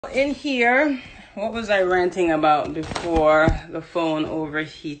In here, what was I ranting about before the phone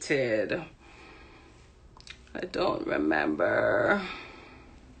overheated? I don't remember.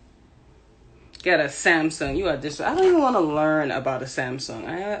 Get a Samsung. You are this. I don't even want to learn about a Samsung.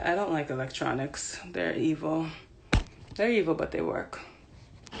 I don't like electronics. They're evil. They're evil, but they work.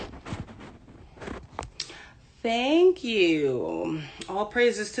 Thank you. All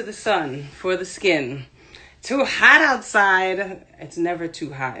praises to the sun for the skin. Too hot outside. It's never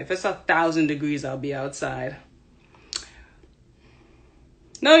too hot. If it's 1,000 degrees, I'll be outside.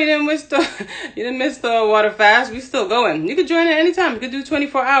 No, you didn't miss the water fast. We still going. You could join it anytime. You could do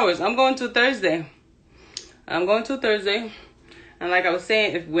 24 hours. I'm going till Thursday. And like I was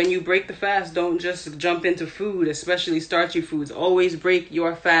saying, when you break the fast, don't just jump into food, especially starchy foods. Always break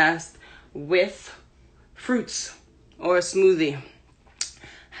your fast with fruits or a smoothie.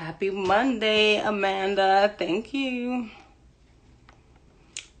 Happy Monday, Amanda. Thank you.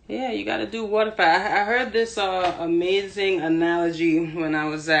 Yeah, you got to do water fast. I heard this amazing analogy when I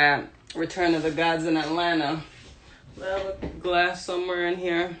was at Return of the Gods in Atlanta. I have a glass somewhere in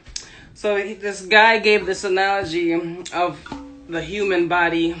here. So this guy gave this analogy of the human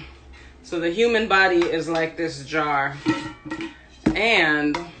body. So the human body is like this jar.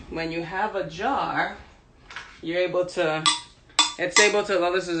 And when you have a jar, well,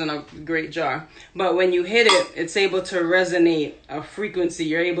 this isn't a great jar, but when you hit it, it's able to resonate a frequency.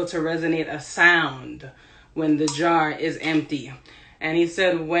 You're able to resonate a sound when the jar is empty. And he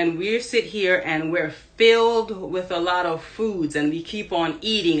said, when we sit here and we're filled with a lot of foods and we keep on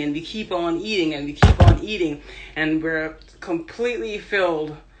eating and we keep on eating and we keep on eating and we're completely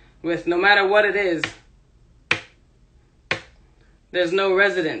filled with no matter what it is, there's no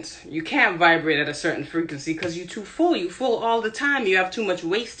resonance. You can't vibrate at a certain frequency because you're too full. You're full all the time. You have too much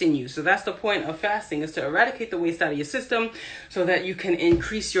waste in you. So that's the point of fasting, is to eradicate the waste out of your system so that you can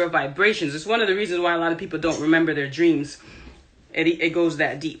increase your vibrations. It's one of the reasons why a lot of people don't remember their dreams. It goes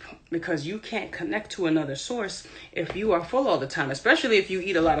that deep because you can't connect to another source if you are full all the time, especially if you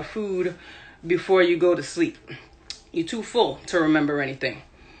eat a lot of food before you go to sleep. You're too full to remember anything.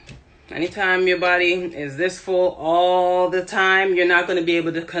 Anytime your body is this full all the time, you're not going to be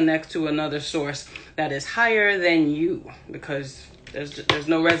able to connect to another source that is higher than you because there's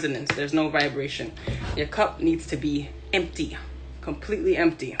no resonance. There's no vibration. Your cup needs to be empty, completely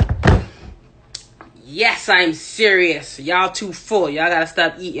empty. Yes, I'm serious. Y'all too full. Y'all got to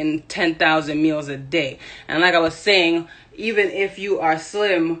stop eating 10,000 meals a day. And like I was saying, even if you are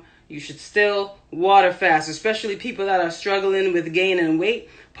slim, you should still water fast, especially people that are struggling with gaining weight.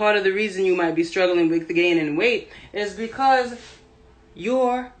 Part of the reason you might be struggling with the gain in weight is because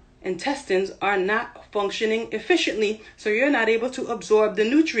your intestines are not functioning efficiently, so you're not able to absorb the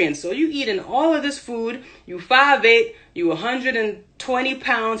nutrients. So you eating all of this food, you 5'8", you 120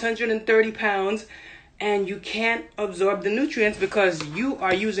 pounds, 130 pounds, and you can't absorb the nutrients because you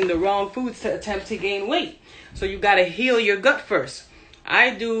are using the wrong foods to attempt to gain weight. So you got to heal your gut first.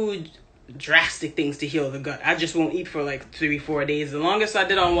 I do drastic things to heal the gut. I just won't eat for like 3-4 days. The longest I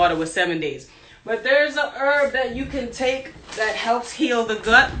did on water was 7 days. But there's a herb that you can take that helps heal the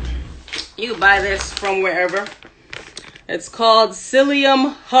gut. You buy this from wherever. It's called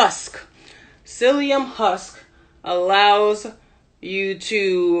psyllium husk. Psyllium husk allows you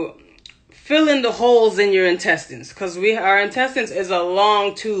to fill in the holes in your intestines because our intestines is a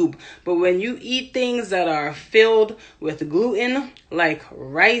long tube. But when you eat things that are filled with gluten, like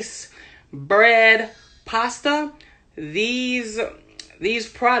rice, bread, pasta, these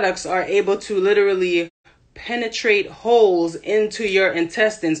products are able to literally penetrate holes into your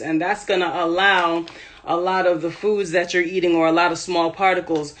intestines, and that's going to allow a lot of the foods that you're eating or a lot of small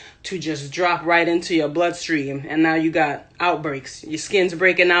particles to just drop right into your bloodstream. And now you got outbreaks. Your skin's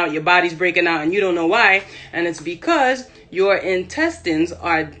breaking out, your body's breaking out, and you don't know why. And it's because your intestines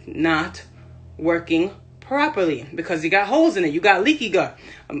are not working properly because you got holes in it. You got leaky gut.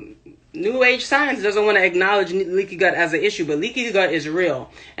 New Age science doesn't want to acknowledge leaky gut as an issue, but leaky gut is real.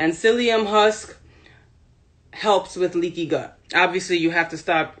 And psyllium husk helps with leaky gut. Obviously, you have to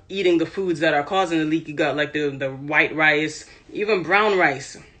stop eating the foods that are causing the leaky gut, like the white rice, even brown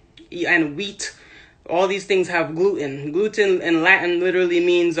rice, and wheat. All these things have gluten. Gluten in Latin literally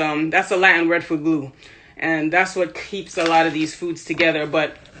means, that's a Latin word for glue. And that's what keeps a lot of these foods together,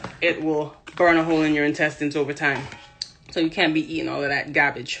 but it will burn a hole in your intestines over time. So you can't be eating all of that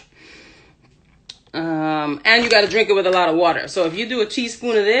garbage. And you got to drink it with a lot of water. So if you do a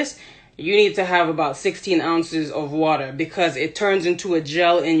teaspoon of this, you need to have about 16 ounces of water because it turns into a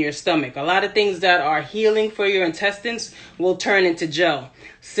gel in your stomach. A lot of things that are healing for your intestines will turn into gel.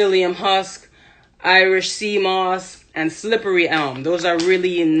 Psyllium husk, Irish sea moss, and slippery elm. Those are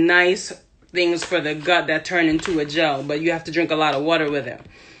really nice things for the gut that turn into a gel, but you have to drink a lot of water with it.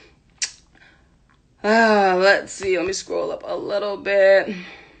 Let's see. Let me scroll up a little bit.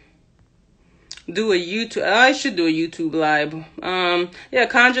 Do a YouTube. I should do a YouTube live. Yeah,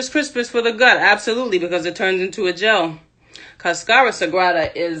 Conjus crispus for the gut. Absolutely, because it turns into a gel. Cascara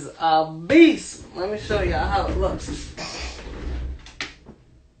sagrada is a beast. Let me show you how it looks.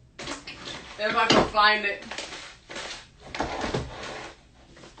 If I can find it.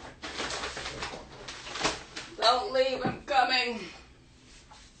 Don't leave, I'm coming.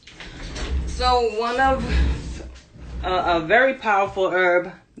 So one of a very powerful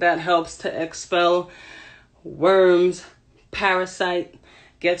herb that helps to expel worms, parasite,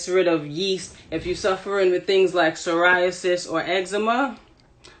 gets rid of yeast. If you're suffering with things like psoriasis or eczema,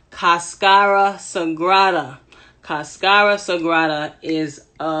 Cascara sagrada. Cascara sagrada is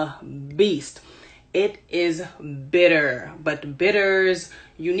a beast. It is bitter, but bitters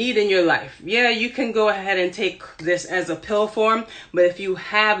you need in your life. Yeah, you can go ahead and take this as a pill form, but if you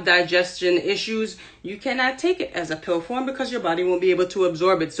have digestion issues, you cannot take it as a pill form because your body won't be able to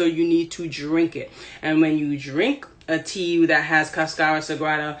absorb it, so you need to drink it. And when you drink a tea that has Cascara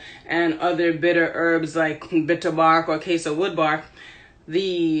sagrada and other bitter herbs like bitter bark or Acacia wood bark,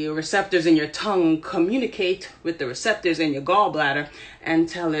 the receptors in your tongue communicate with the receptors in your gallbladder and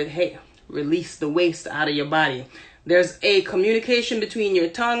tell it, hey, release the waste out of your body. There's a communication between your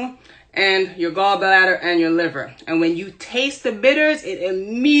tongue and your gallbladder and your liver. And when you taste the bitters, it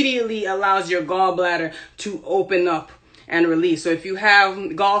immediately allows your gallbladder to open up and release. So if you have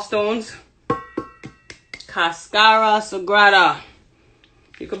gallstones, Cascara sagrada.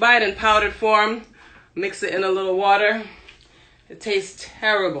 You can buy it in powdered form. Mix it in a little water. It tastes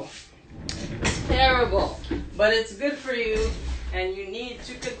terrible. Terrible. But it's good for you. And you need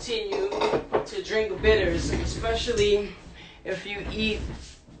to continue to drink bitters, especially if you eat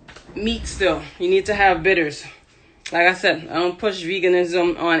meat still. You need to have bitters. Like I said, I don't push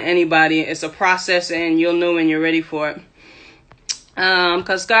veganism on anybody. It's a process and you'll know when you're ready for it.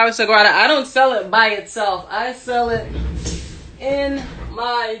 Cascara sagrada, I don't sell it by itself. I sell it in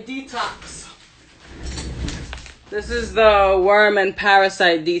my detox. This is the worm and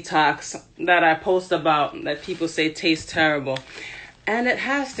parasite detox that I post about that people say tastes terrible. And it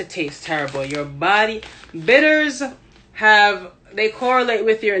has to taste terrible. Your body, bitters they correlate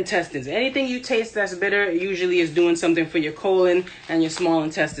with your intestines. Anything you taste that's bitter usually is doing something for your colon and your small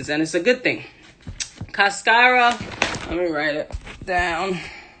intestines. And it's a good thing. Cascara, let me write it down.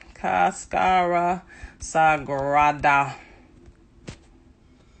 Cascara sagrada.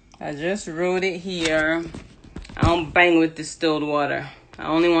 I just wrote it here. I don't bang with distilled water. I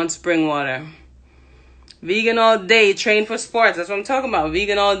only want spring water. Vegan all day. Train for sports. That's what I'm talking about.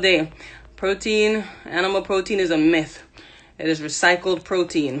 Vegan all day. Protein, animal protein is a myth. It is recycled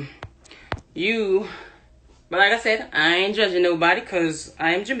protein. But like I said, I ain't judging nobody because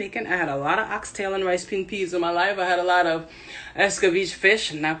I am Jamaican. I had a lot of oxtail and rice pink peas in my life. I had a lot of escovitch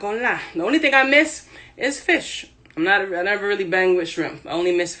fish. Not gonna lie. The only thing I miss is fish. I never really bang with shrimp. I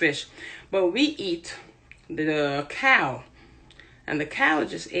only miss fish. But we eat the cow, and the cow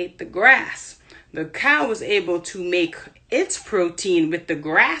just ate the grass. The cow was able to make its protein with the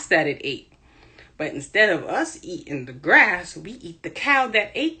grass that it ate. But instead of us eating the grass, we eat the cow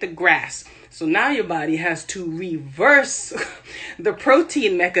that ate the grass. So now your body has to reverse the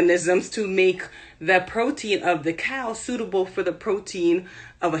protein mechanisms to make the protein of the cow suitable for the protein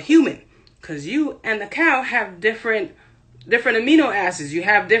of a human. Because you and the cow have different amino acids. You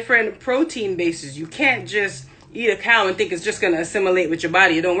have different protein bases. You can't just eat a cow and think it's just going to assimilate with your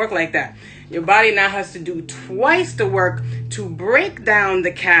body. It don't work like that. Your body now has to do twice the work to break down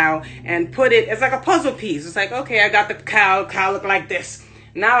the cow and put it, it's like a puzzle piece. It's like, okay, I got the cow look like this.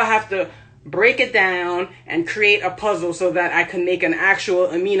 Now I have to break it down and create a puzzle so that I can make an actual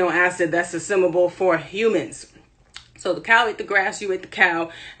amino acid that's assimilable for humans. So the cow ate the grass, you ate the cow,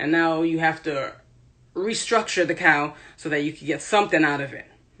 and now you have to restructure the cow so that you can get something out of it.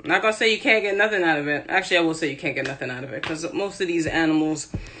 I'm not going to say you can't get nothing out of it. Actually, I will say you can't get nothing out of it because most of these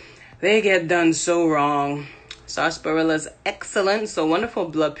animals, they get done so wrong. Sarsaparilla is excellent. So wonderful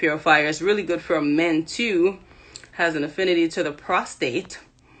blood purifier. It's really good for men too. Has an affinity to the prostate.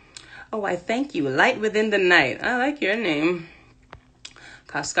 Oh, I thank you. Light within the night. I like your name.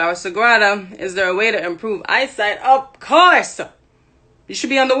 Cascara sagrada. Is there a way to improve eyesight? Of course. You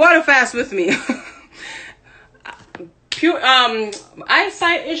should be on the water fast with me.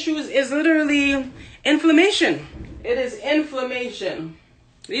 Eyesight issues is literally inflammation. It is inflammation.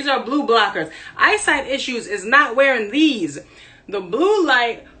 These are blue blockers. Eyesight issues is not wearing these. The blue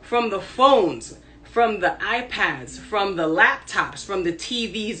light from the phones from the iPads, from the laptops, from the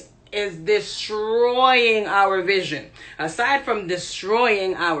TVs is destroying our vision. Aside from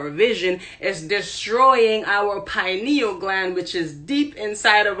destroying our vision, it's destroying our pineal gland, which is deep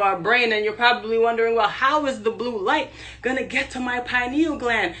inside of our brain. And you're probably wondering, well, how is the blue light gonna get to my pineal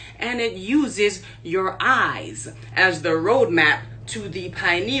gland? And it uses your eyes as the roadmap to the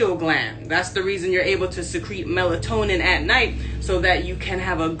pineal gland. That's the reason you're able to secrete melatonin at night, so that you can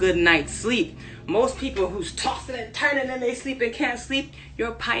have a good night's sleep. Most people who's tossing and turning and they sleep and can't sleep,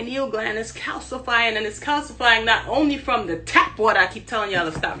 your pineal gland is calcifying, and it's calcifying not only from the tap water. I keep telling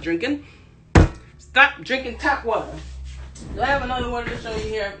y'all to stop drinking. Stop drinking tap water. Do I have another water to show you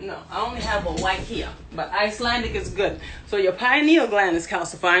here? No, I only have a white here, but Icelandic is good. So your pineal gland is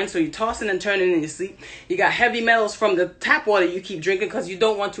calcifying, so you're tossing and turning in your sleep. You got heavy metals from the tap water you keep drinking because you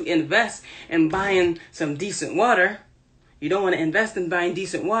don't want to invest in buying some decent water. You don't want to invest in buying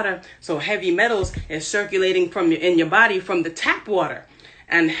decent water, so heavy metals is circulating in your body from the tap water.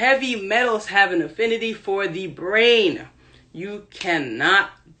 And heavy metals have an affinity for the brain. You cannot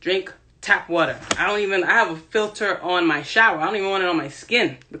drink tap water. I have a filter on my shower. I don't even want it on my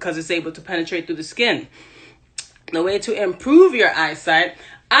skin because it's able to penetrate through the skin. The way to improve your eyesight,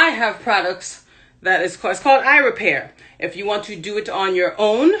 I have products it's called Eye Repair. If you want to do it on your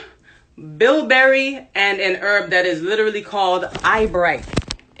own, bilberry and an herb that is literally called Eye Bright.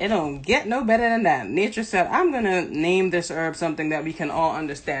 It don't get no better than that. Nature said, I'm going to name this herb something that we can all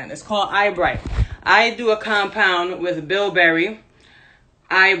understand. It's called Eye Bright. I do a compound with bilberry,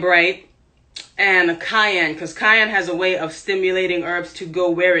 Eye Bright, and cayenne, because cayenne has a way of stimulating herbs to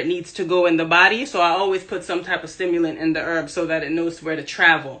go where it needs to go in the body. So I always put some type of stimulant in the herb so that it knows where to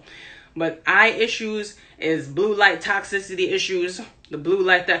travel. But eye issues is blue light toxicity issues, the blue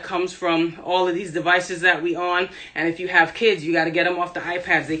light that comes from all of these devices that we on. And if you have kids, you got to get them off the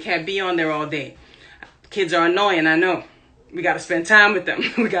iPads. They can't be on there all day. Kids are annoying, I know. We got to spend time with them.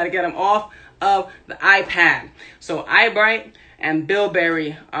 We got to get them off of the iPad. So Eye Bright and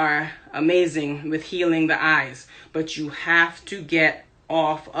bilberry are amazing with healing the eyes, but you have to get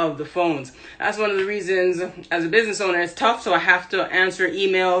off of the phones. That's one of the reasons as a business owner it's tough, so I have to answer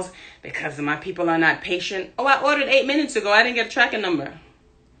emails because my people are not patient. Oh, I ordered 8 minutes ago. I didn't get a tracking number.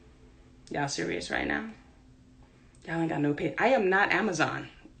 Y'all serious right now? Y'all ain't got no pay. I am not Amazon.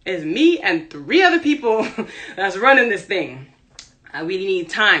 It's me and 3 other people that's running this thing. I really need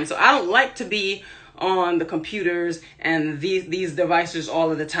time. So I don't like to be on the computers and these devices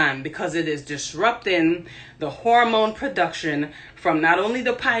all of the time, because it is disrupting the hormone production from not only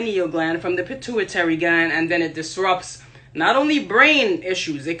the pineal gland, from the pituitary gland, and then it disrupts not only brain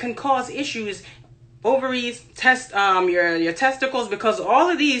issues, it can cause issues, ovaries, your testicles, because all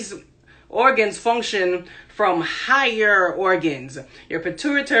of these organs function from higher organs. Your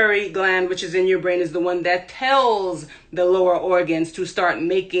pituitary gland, which is in your brain, is the one that tells the lower organs to start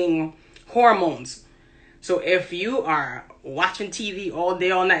making hormones. So if you are watching TV all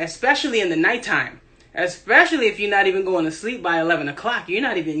day, all night, especially in the nighttime, especially if you're not even going to sleep by 11 o'clock, you're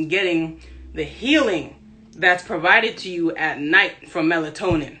not even getting the healing that's provided to you at night from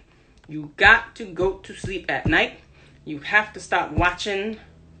melatonin. You got to go to sleep at night. You have to stop watching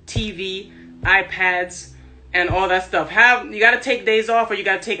TV, iPads, and all that stuff. You got to take days off, or you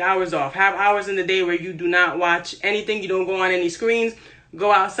got to take hours off. Have hours in the day where you do not watch anything. You don't go on any screens.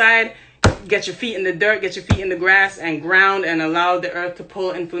 Go outside. Get your feet in the dirt, get your feet in the grass, and ground, and allow the earth to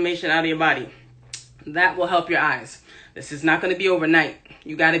pull inflammation out of your body. That will help your eyes. This is not going to be overnight.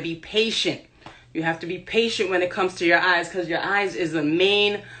 You got to be patient. You have to be patient when it comes to your eyes, because your eyes is the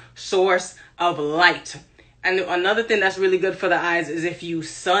main source of light. And another thing that's really good for the eyes is if you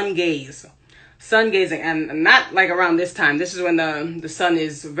sun gaze. Sun gazing, and not like around this time. This is when the sun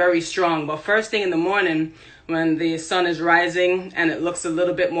is very strong. But first thing in the morning, when the sun is rising and it looks a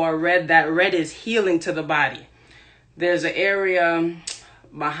little bit more red, that red is healing to the body. There's an area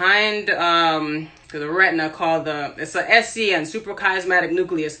behind the retina called it's a SCN, suprachiasmatic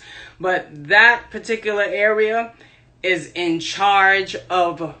nucleus. But that particular area is in charge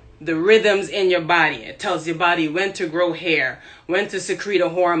of the rhythms in your body. It tells your body when to grow hair, when to secrete a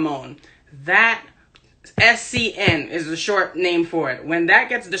hormone. That SCN is the short name for it. When that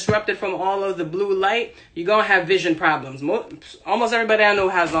gets disrupted from all of the blue light, you're going to have vision problems. Almost everybody I know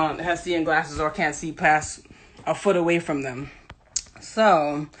has seeing glasses or can't see past a foot away from them.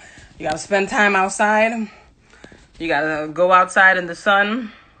 So you got to spend time outside. You got to go outside in the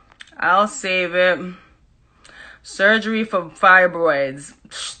sun. I'll save it. Surgery for fibroids.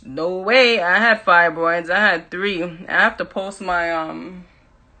 No way. I had fibroids. I had 3. I have to post my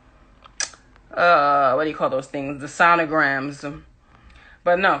what do you call those things? The sonograms.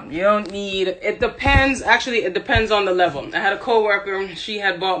 But no, you don't need, it depends, actually it depends on the level. I had a coworker, she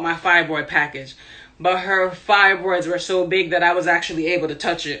had bought my fibroid package, but her fibroids were so big that I was actually able to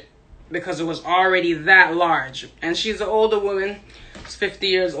touch it because it was already that large. And she's an older woman, she's 50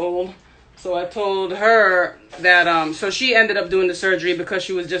 years old. So I told her that, so she ended up doing the surgery because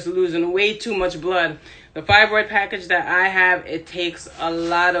she was just losing way too much blood. The fibroid package that I have, it takes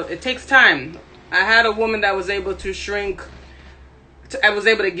time. I had a woman that was able to shrink, I was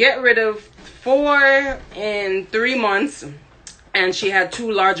able to get rid of 4 in 3 months, and she had 2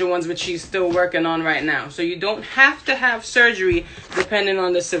 larger ones, which she's still working on right now. So you don't have to have surgery depending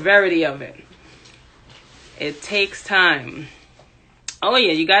on the severity of it. It takes time. Oh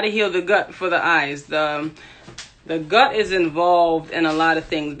yeah, you got to heal the gut for the eyes. The gut is involved in a lot of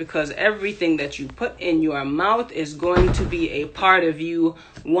things because everything that you put in your mouth is going to be a part of you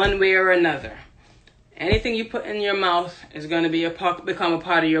one way or another. Anything you put in your mouth is going to become a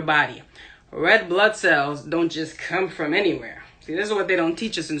part of your body. Red blood cells don't just come from anywhere. See, this is what they don't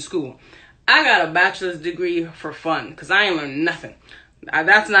teach us in school. I got a bachelor's degree for fun because I ain't learned nothing.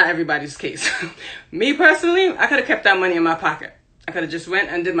 That's not everybody's case. Me personally, I could have kept that money in my pocket. I could have just went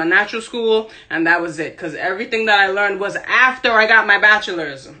and did my natural school and that was it. Because everything that I learned was after I got my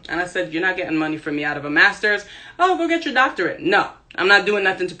bachelor's. And I said, you're not getting money from me out of a master's. Oh, go get your doctorate. No. I'm not doing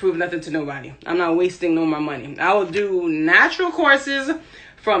nothing to prove nothing to nobody. I'm not wasting no more money. I will do natural courses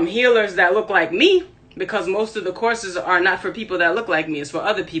from healers that look like me because most of the courses are not for people that look like me. It's for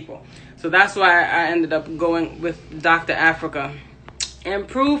other people. So that's why I ended up going with Dr. Afrika.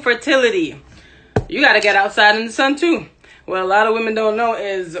 Improve fertility. You got to get outside in the sun too. What a lot of women don't know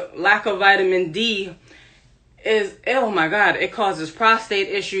is lack of vitamin D is, oh my God, it causes prostate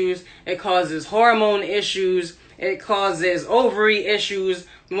issues. It causes hormone issues. It causes ovary issues.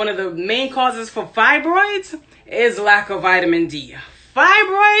 One of the main causes for fibroids is lack of vitamin D.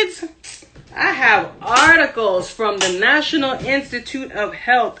 Fibroids? I have articles from the National Institute of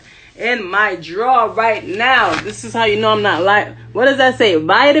Health in my drawer right now. This is how you know I'm not lying. What does that say?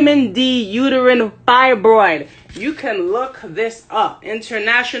 Vitamin D uterine fibroid. You can look this up.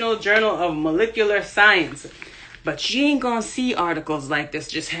 International Journal of Molecular Science. But you ain't gonna see articles like this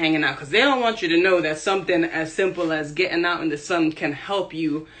just hanging out because they don't want you to know that something as simple as getting out in the sun can help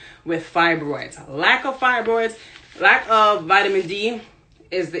you with fibroids. Lack of fibroids, lack of vitamin D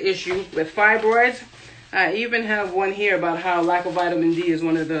is the issue with fibroids. I even have one here about how lack of vitamin D is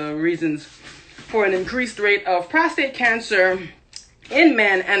one of the reasons for an increased rate of prostate cancer in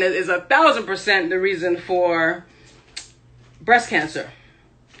men, and it is 1,000% the reason for breast cancer.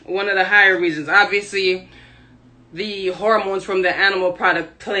 One of the higher reasons. Obviously, the hormones from the animal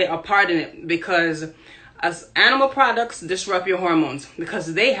product play a part in it because as animal products disrupt your hormones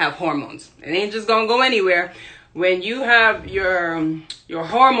because they have hormones. It ain't just gonna go anywhere. When you have your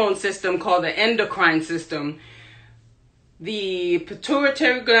hormone system called the endocrine system, the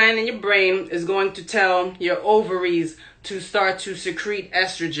pituitary gland in your brain is going to tell your ovaries to start to secrete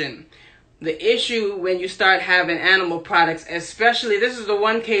estrogen. The issue when you start having animal products, especially, this is the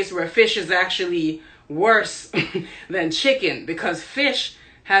one case where fish is actually worse than chicken because fish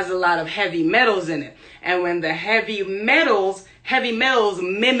has a lot of heavy metals in it. And when the heavy metals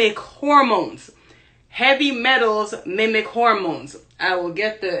mimic hormones. Heavy metals mimic hormones. I will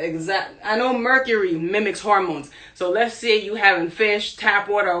get the exact, I know mercury mimics hormones. So let's say you having fish, tap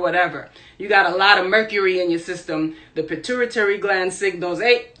water, or whatever. You got a lot of mercury in your system. The pituitary gland signals,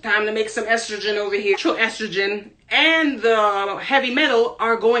 hey, time to make some estrogen over here. Estrogen and the heavy metal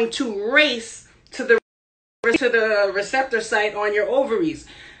are going to race to the receptor site on your ovaries.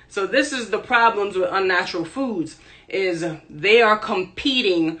 So this is the problems with unnatural foods, is they are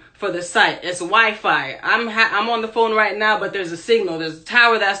competing for the site. It's Wi-Fi. I'm on the phone right now, but there's a signal. There's a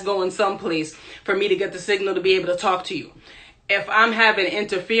tower that's going someplace for me to get the signal to be able to talk to you. If I'm having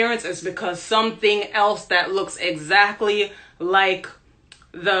interference, it's because something else that looks exactly like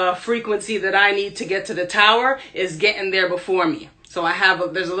the frequency that I need to get to the tower is getting there before me. So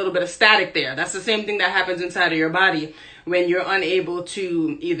there's a little bit of static there. That's the same thing that happens inside of your body when you're unable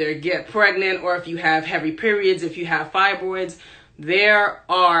to either get pregnant or if you have heavy periods, if you have fibroids. There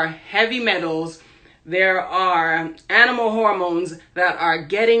are heavy metals, there are animal hormones that are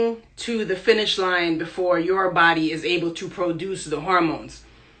getting to the finish line before your body is able to produce the hormones.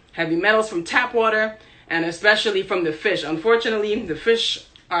 Heavy metals from tap water and especially from the fish. Unfortunately, the fish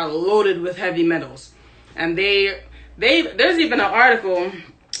are loaded with heavy metals. And there's even an article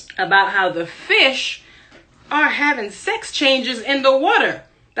about how the fish are having sex changes in the water.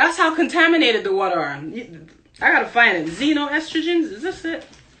 That's how contaminated the water are. I gotta find it. Xenoestrogens, is this it?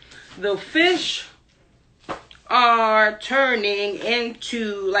 The fish are turning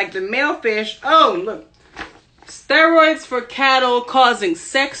into, like the male fish. Oh, look. Steroids for cattle causing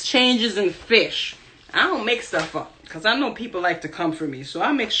sex changes in fish. I don't make stuff up because I know people like to come for me. So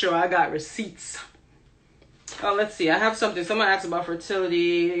I make sure I got receipts. Oh, let's see. I have something. Someone asked about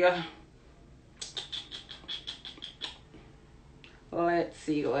fertility. Let's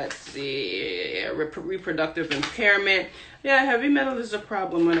see. Reproductive impairment. Yeah, heavy metal is a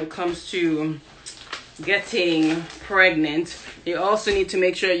problem when it comes to getting pregnant. You also need to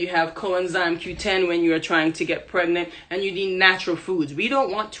make sure you have coenzyme Q10 when you are trying to get pregnant, and you need natural foods. We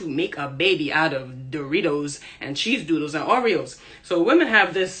don't want to make a baby out of Doritos and cheese doodles and Oreos. So women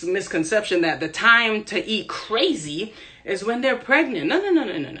have this misconception that the time to eat crazy is when they're pregnant.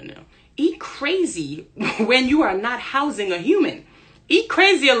 No. Eat crazy when you are not housing a human. Eat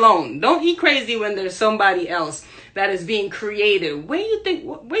crazy alone. Don't eat crazy when there's somebody else that is being created. Where you think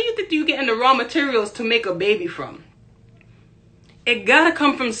you getting the raw materials to make a baby from? It gotta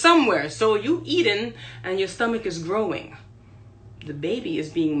come from somewhere. So you eating and your stomach is growing. The baby is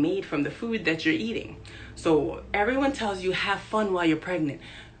being made from the food that you're eating. So everyone tells you have fun while you're pregnant.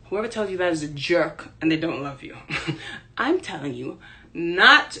 Whoever tells you that is a jerk and they don't love you. I'm telling you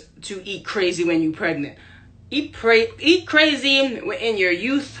not to eat crazy when you're pregnant. Eat crazy in your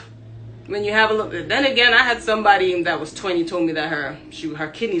youth when you have a little. Then again, I had somebody that was 20 told me that her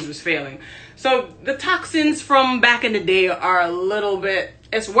kidneys was failing. So the toxins from back in the day are a little bit,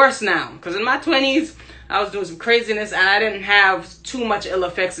 it's worse now. Because in my 20s, I was doing some craziness and I didn't have too much ill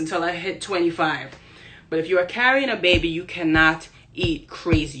effects until I hit 25. But if you are carrying a baby, you cannot eat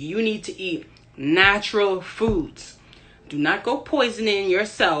crazy. You need to eat natural foods. Do not go poisoning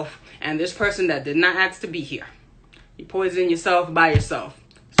yourself and this person that did not ask to be here. You poison yourself by yourself.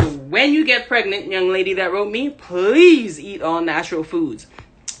 So when you get pregnant, young lady that wrote me, please eat all natural foods.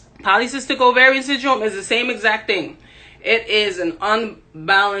 Polycystic ovarian syndrome is the same exact thing. It is an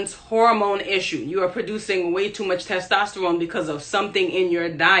unbalanced hormone issue. You are producing way too much testosterone because of something in your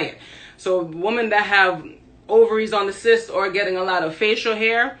diet. So women that have ovaries on the cyst or getting a lot of facial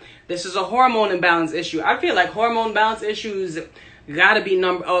hair, this is a hormone imbalance issue. I feel like hormone balance issues gotta be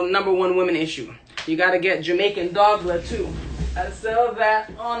number one women issue. You gotta get Jamaican dog blood too. I sell that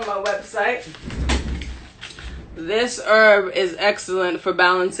on my website. This herb is excellent for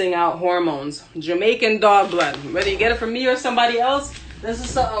balancing out hormones. Jamaican dog blood. Whether you get it from me or somebody else, this is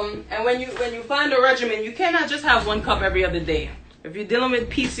something. And when you find a regimen, you cannot just have 1 cup every other day. If you're dealing with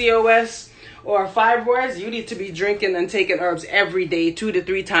PCOS or fibroids, you need to be drinking and taking herbs every day, 2 to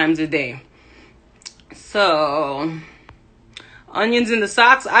 3 times a day. So, onions in the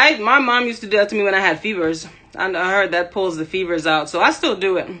socks. My mom used to do that to me when I had fevers. I heard that pulls the fevers out, so I still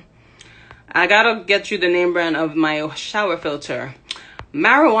do it. I gotta get you the name brand of my shower filter.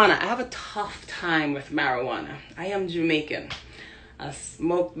 Marijuana. I have a tough time with marijuana. I am Jamaican. I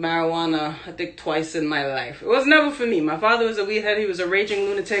smoked marijuana, I think, twice in my life. It was never for me. My father was a weedhead. He was a raging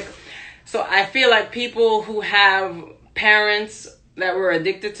lunatic. So I feel like people who have parents that were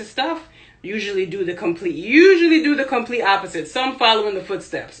addicted to stuff usually do the complete opposite. Some follow in the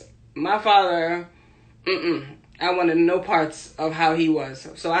footsteps. My father, I wanted no parts of how he was.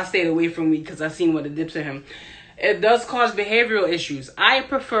 So I stayed away from weed because I seen what it did to him. It does cause behavioral issues. I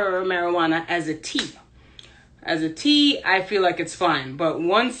prefer marijuana as a tea. As a tea, I feel like it's fine. But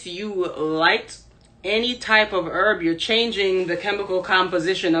once you light any type of herb, you're changing the chemical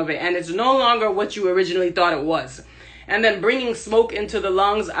composition of it. And it's no longer what you originally thought it was. And then bringing smoke into the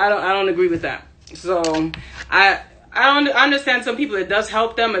lungs, I don't agree with that. So I understand some people, it does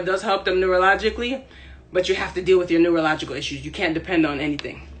help them. It does help them neurologically. But you have to deal with your neurological issues. You can't depend on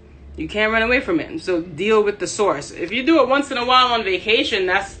anything. You can't run away from it. So deal with the source. If you do it once in a while on vacation,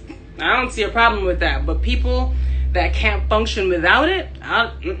 I don't see a problem with that. But people that can't function without it,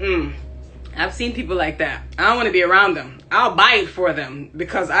 I've seen people like that. I don't want to be around them. I'll buy it for them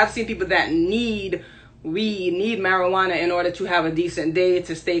because I've seen people that need marijuana in order to have a decent day,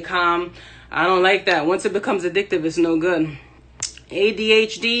 to stay calm. I don't like that. Once it becomes addictive, it's no good.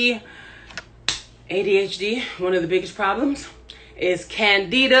 ADHD, one of the biggest problems is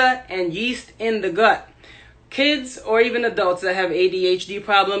candida and yeast in the gut. Kids or even adults that have ADHD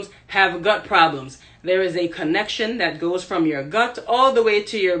problems have gut problems. There is a connection that goes from your gut all the way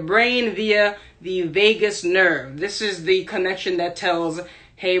to your brain via the vagus nerve. This is the connection that tells,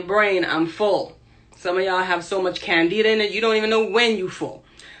 hey brain, I'm full. Some of y'all have so much candida in it, you don't even know when you're full.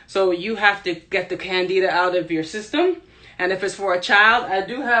 So you have to get the candida out of your system. And if it's for a child, I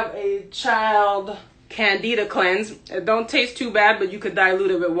do have a child candida cleanse. It don't taste too bad, but you could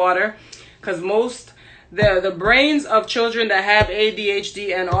dilute it with water. Because the brains of children that have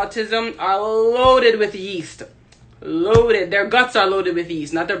ADHD and autism are loaded with yeast. loaded. Their guts are loaded with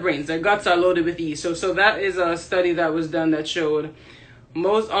yeast, not their brains. Their guts are loaded with yeast. So that is a study that was done that showed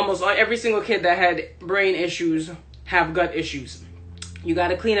almost every single kid that had brain issues have gut issues. You got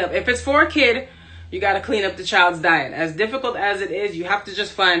to clean up. If it's for a kid, you got to clean up the child's diet. As difficult as it is, you have to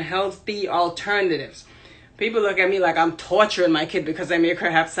just find healthy alternatives. People look at me like I'm torturing my kid because I make her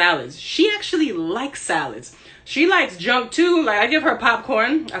have salads. She actually likes salads. She likes junk too. Like, I give her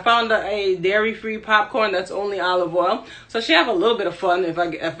popcorn. I found a dairy-free popcorn that's only olive oil. So she have a little bit of fun, if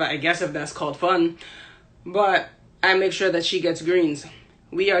I guess if that's called fun. But I make sure that she gets greens.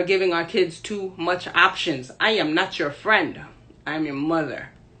 We are giving our kids too much options. I am not your friend. I'm your mother.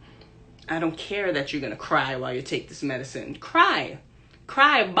 I don't care that you're going to cry while you take this medicine. Cry.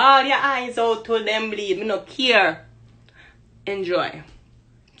 Cry. Bawl your eyes out till them bleed. Me no care. Enjoy.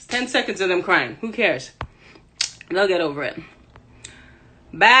 It's 10 seconds of them crying. Who cares? They'll get over it.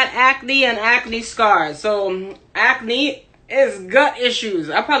 Bad acne and acne scars. So acne is gut issues.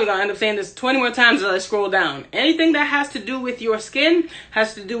 I'm probably going to end up saying this 20 more times as I scroll down. Anything that has to do with your skin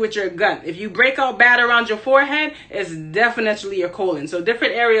has to do with your gut. If you break out bad around your forehead, it's definitely your colon. So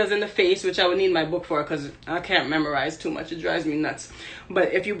different areas in the face, which I would need my book for because I can't memorize too much. It drives me nuts.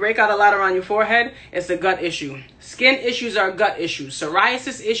 But if you break out a lot around your forehead, it's a gut issue. Skin issues are gut issues.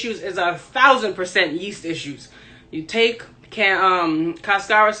 Psoriasis issues is 1,000% yeast issues. You take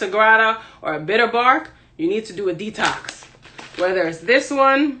Cascara sagrada or a bitter bark, you need to do a detox. Whether it's this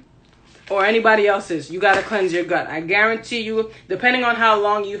one or anybody else's, you got to cleanse your gut. I guarantee you, depending on how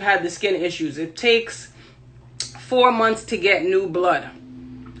long you've had the skin issues, it takes 4 months to get new blood.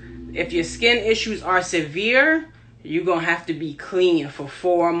 If your skin issues are severe, you're going to have to be clean for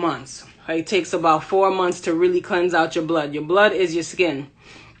 4 months. It takes about 4 months to really cleanse out your blood. Your blood is your skin.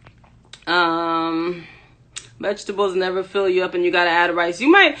 Vegetables never fill you up and you got to add rice.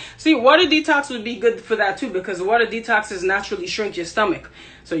 You might see water detox would be good for that too, because water detoxes naturally shrink your stomach.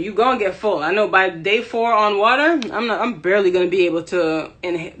 So you going to get full. I know by day 4 on water, I'm barely going to be able to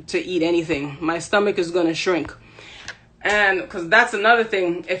eat anything. My stomach is going to shrink. And because that's another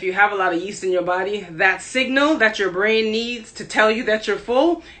thing, if you have a lot of yeast in your body, that signal that your brain needs to tell you that you're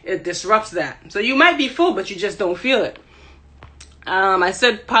full, it disrupts that. So you might be full, but you just don't feel it. I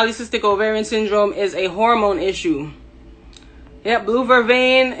said polycystic ovarian syndrome is a hormone issue. Yep, blue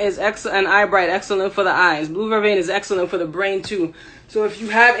vervain is excellent, and eye bright, excellent for the eyes. Blue vervain is excellent for the brain too. So if you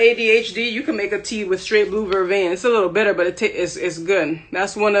have ADHD, you can make a tea with straight blue vervain. It's a little bitter, but it's good.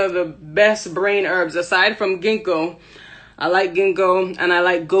 That's one of the best brain herbs aside from ginkgo. I like ginkgo and I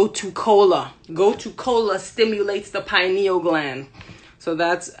like gotu kola. Gotu kola stimulates the pineal gland. So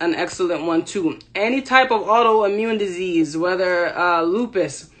that's an excellent one too. Any type of autoimmune disease, whether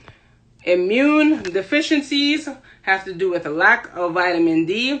lupus, immune deficiencies have to do with a lack of vitamin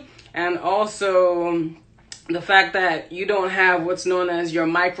D, and also the fact that you don't have what's known as your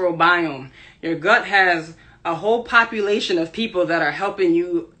microbiome. Your gut has a whole population of people that are helping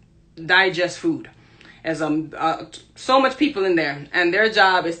you digest food. There's so much people in there, and their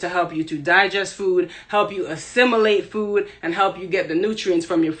job is to help you to digest food, help you assimilate food, and help you get the nutrients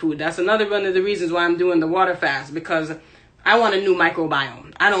from your food. That's another one of the reasons why I'm doing the water fast, because I want a new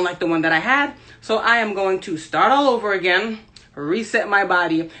microbiome. I don't like the one that I had, so I am going to start all over again, reset my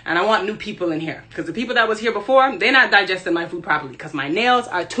body, and I want new people in here, because the people that was here before, they're not digesting my food properly, because my nails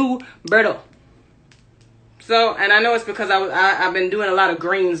are too brittle. So, and I know it's because I've been doing a lot of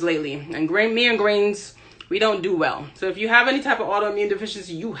grains lately. And me and grains, we don't do well. So if you have any type of autoimmune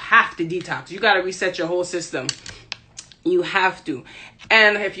deficiency, you have to detox. You got to reset your whole system. You have to.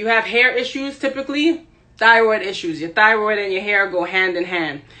 And if you have hair issues, typically, thyroid issues. Your thyroid and your hair go hand in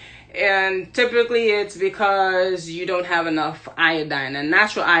hand. And typically it's because you don't have enough iodine, and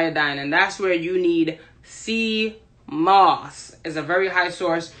natural iodine. And that's where you need sea moss. Is a very high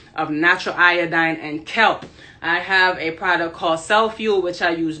source of natural iodine and kelp. I have a product called Cell Fuel, which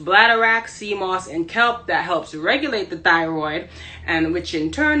I use bladderwrack, sea moss, and kelp that helps regulate the thyroid, and which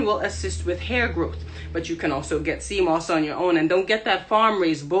in turn will assist with hair growth. But you can also get sea moss on your own, and don't get that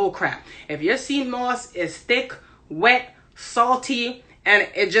farm-raised bull crap. If your sea moss is thick, wet, salty, and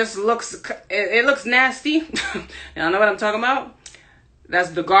it just looks nasty, y'all know what I'm talking about?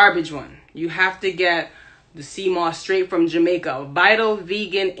 That's the garbage one. You have to get the sea moss straight from Jamaica. Vital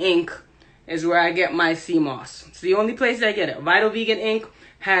Vegan Inc. is where I get my sea moss. It's the only place I get it. Vital Vegan Inc.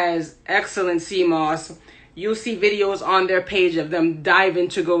 has excellent sea moss. You'll see videos on their page of them diving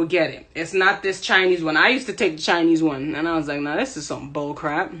to go get it. It's not this Chinese one. I used to take the Chinese one, and I was like, nah, this is some bull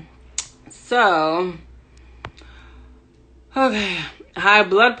crap. So, okay. High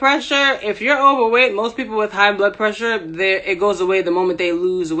blood pressure. If you're overweight, most people with high blood pressure, it goes away the moment they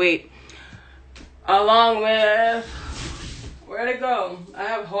lose weight. along with, where'd it go? I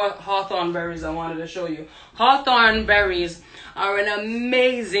have hawthorn berries I wanted to show you. Hawthorn berries are an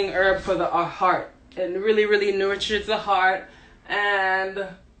amazing herb for the heart. It really, really nurtures the heart. And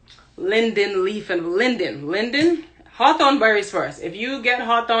linden leaf and linden, hawthorn berries first. If you get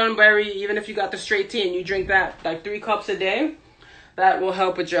hawthorn berry, even if you got the straight tea and you drink that like 3 cups a day, that will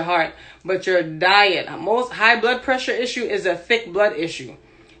help with your heart. But your diet, most high blood pressure issue is a thick blood issue.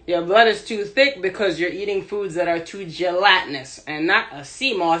 Your blood is too thick because you're eating foods that are too gelatinous, and not a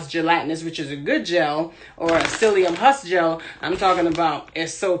sea moss gelatinous, which is a good gel, or a psyllium husk gel. I'm talking about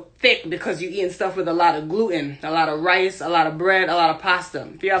it's so thick because you're eating stuff with a lot of gluten, a lot of rice, a lot of bread, a lot of pasta.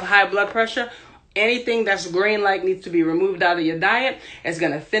 If you have high blood pressure, anything that's grain-like needs to be removed out of your diet. It's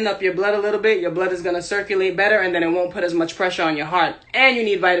going to thin up your blood a little bit. Your blood is going to circulate better, and then it won't put as much pressure on your heart. And you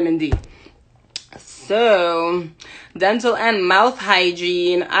need vitamin D. So, dental and mouth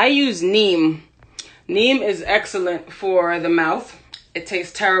hygiene. I use neem. Neem is excellent for the mouth. It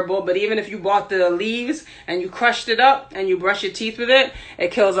tastes terrible, but even if you bought the leaves and you crushed it up and you brush your teeth with it,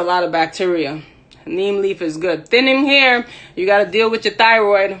 it kills a lot of bacteria. Neem leaf is good. Thinning hair, you got to deal with your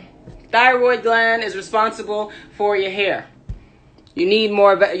thyroid. Thyroid gland is responsible for your hair. You need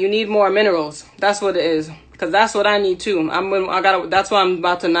more minerals. That's what it is. Because that's what I need too. That's why I'm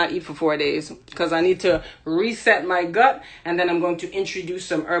about to not eat for 4 days. Because I need to reset my gut. And then I'm going to introduce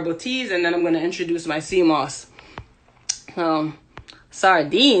some herbal teas. And then I'm going to introduce my sea moss.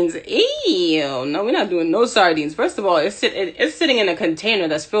 Sardines. Ew. No, we're not doing no sardines. First of all, it's sitting in a container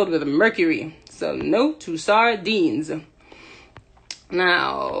that's filled with mercury. So no to sardines.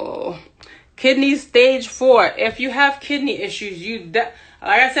 Now, kidney stage 4. If you have kidney issues, like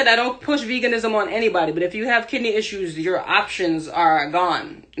I said, I don't push veganism on anybody, but if you have kidney issues, your options are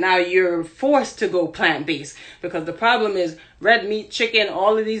gone. Now you're forced to go plant-based because the problem is red meat, chicken,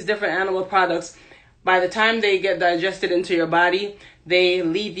 all of these different animal products, by the time they get digested into your body, they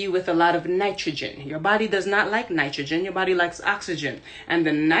leave you with a lot of nitrogen. Your body does not like nitrogen. Your body likes oxygen. And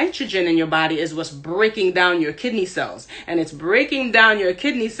the nitrogen in your body is what's breaking down your kidney cells. And it's breaking down your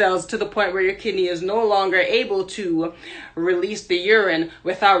kidney cells to the point where your kidney is no longer able to release the urine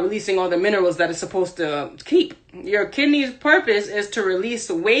without releasing all the minerals that it's supposed to keep. Your kidney's purpose is to release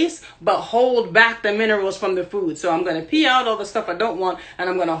waste, but hold back the minerals from the food. So I'm going to pee out all the stuff I don't want, and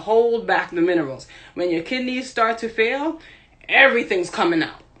I'm going to hold back the minerals. When your kidneys start to fail, everything's coming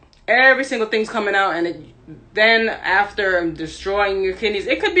out. Every single thing's coming out, and then after destroying your kidneys,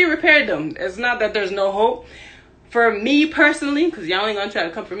 it could be repaired though. It's not that there's no hope. For me personally, because y'all ain't gonna try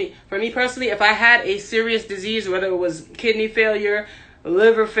to come for me. For me personally, if I had a serious disease, whether it was kidney failure,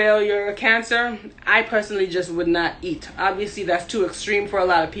 liver failure, cancer, I personally just would not eat. Obviously, that's too extreme for a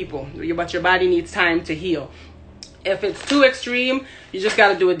lot of people, but your body needs time to heal. If it's too extreme, you just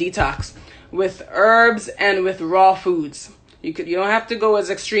gotta do a detox with herbs and with raw foods. You don't have to go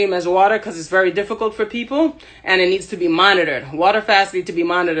as extreme as water because it's very difficult for people and it needs to be monitored. Water fasts need to be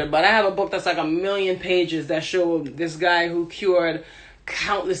monitored. But I have a book that's like 1,000,000 pages that show this guy who cured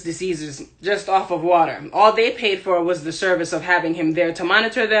countless diseases just off of water. All they paid for was the service of having him there to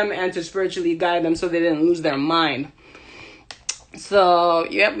monitor them and to spiritually guide them so they didn't lose their mind. So,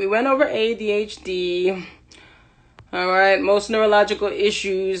 yep, we went over ADHD. All right, most neurological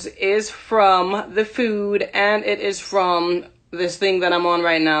issues is from the food, and it is from this thing that I'm on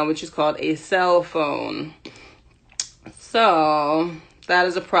right now, which is called a cell phone. So, that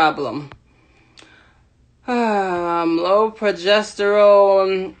is a problem. Low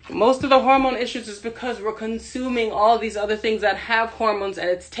progesterone. Most of the hormone issues is because we're consuming all these other things that have hormones, and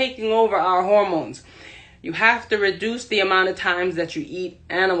it's taking over our hormones. You have to reduce the amount of times that you eat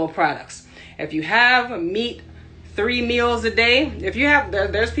animal products. If you have meat 3 meals a day,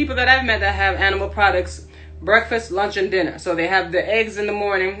 there's people that I've met that have animal products breakfast, lunch, and dinner. So they have the eggs in the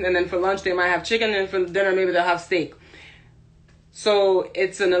morning, and then for lunch they might have chicken, and for dinner maybe they'll have steak. So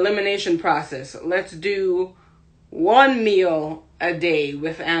it's an elimination process. Let's do 1 meal a day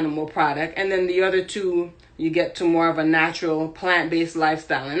with animal product, and then the other 2 you get to more of a natural plant-based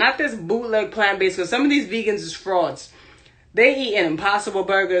lifestyle. And not this bootleg plant-based, because some of these vegans is frauds. They eating Impossible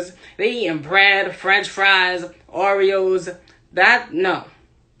burgers, they eating bread, French fries, Oreos. No.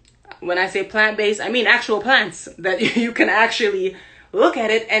 When I say plant-based, I mean actual plants that you can actually look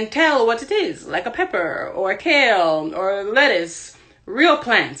at it and tell what it is, like a pepper or a kale or lettuce, real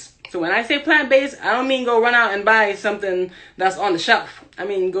plants. So when I say plant-based, I don't mean go run out and buy something that's on the shelf. I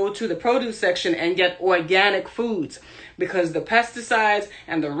mean go to the produce section and get organic foods, because the pesticides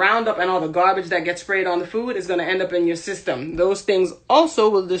and the Roundup and all the garbage that gets sprayed on the food is going to end up in your system. Those things also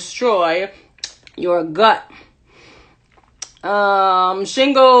will destroy your gut.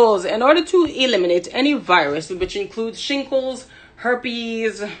 Shingles. In order to eliminate any virus, which includes shingles,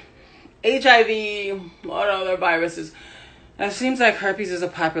 herpes, HIV, what other viruses? It seems like herpes is a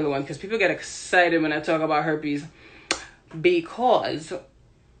popular one because people get excited when I talk about herpes because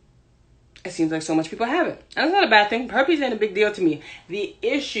it seems like so much people have it. And it's not a bad thing. Herpes ain't a big deal to me. The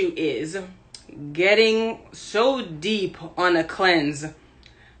issue is getting so deep on a cleanse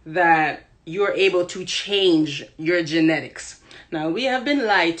that you're able to change your genetics. Now, we have been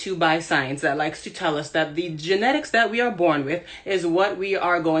lied to by science that likes to tell us that the genetics that we are born with is what we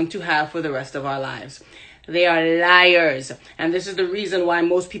are going to have for the rest of our lives. They are liars. And this is the reason why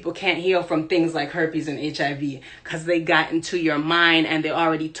most people can't heal from things like herpes and HIV, because they got into your mind and they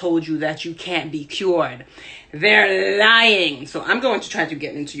already told you that you can't be cured. They're lying. So I'm going to try to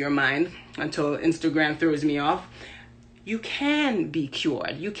get into your mind until Instagram throws me off. You can be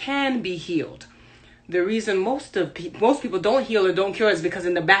cured. You can be healed. The reason most people don't heal or don't cure is because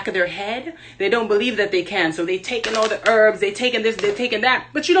in the back of their head, they don't believe that they can. So they taking all the herbs, they taking this, they taking that,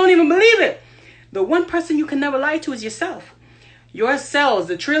 but you don't even believe it. The one person you can never lie to is yourself. Your cells,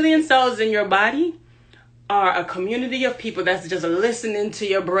 the trillion cells in your body, are a community of people that's just listening to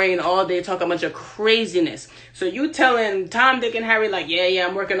your brain all day, talking a bunch of craziness. So you telling Tom, Dick, and Harry, like, yeah,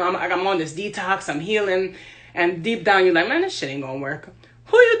 I'm on this detox, I'm healing. And deep down, you're like, man, this shit ain't gonna work.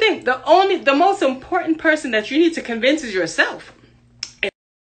 Who do you think? The most important person that you need to convince is yourself. If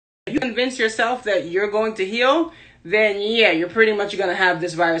you convince yourself that you're going to heal, then yeah, you're pretty much going to have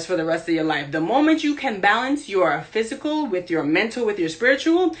this virus for the rest of your life. The moment you can balance your physical with your mental, with your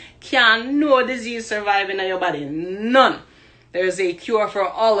spiritual, can no disease survive in your body. None. There's a cure for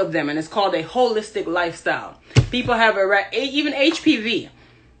all of them, and it's called a holistic lifestyle. People have even HPV.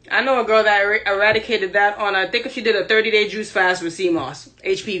 I know a girl that eradicated that on, I think she did a 30-day juice fast with sea moss.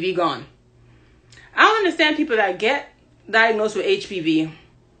 HPV gone. I don't understand people that get diagnosed with HPV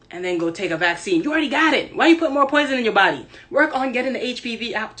and then go take a vaccine. You already got it. Why you put more poison in your body? Work on getting the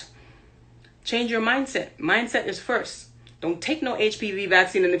HPV out. Change your mindset. Mindset is first. Don't take no HPV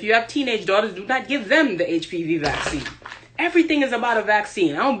vaccine. And if you have teenage daughters, do not give them the HPV vaccine. Everything is about a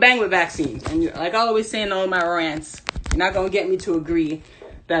vaccine. I don't bang with vaccines. And like I always say in all my rants, you're not going to get me to agree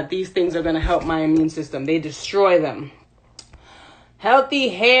that these things are going to help my immune system. They destroy them. Healthy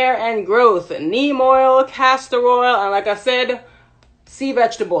hair and growth. Neem oil, castor oil, and like I said, sea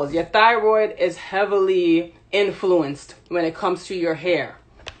vegetables. Your thyroid is heavily influenced when it comes to your hair.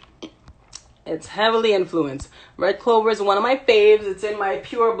 It's heavily influenced. Red clover is one of my faves. It's in my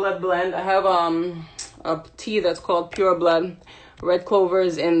Pure Blood blend. I have a tea that's called Pure Blood. Red clover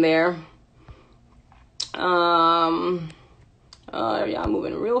is in there. Y'all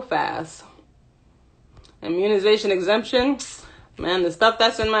moving real fast. Immunization exemption. Man, the stuff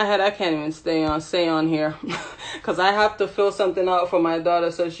that's in my head, I can't even say on here. Because I have to fill something out for my daughter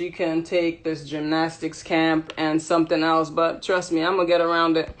so she can take this gymnastics camp and something else. But trust me, I'm going to get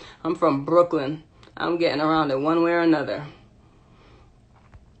around it. I'm from Brooklyn. I'm getting around it one way or another.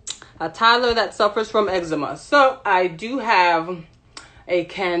 A toddler that suffers from eczema. So I do have a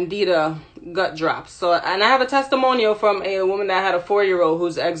candida gut drop. And I have a testimonial from a woman that had a 4-year-old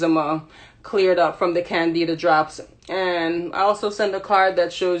whose eczema cleared up from the candida drops. And I also send a card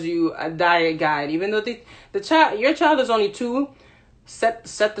that shows you a diet guide. Even though your child is only 2, set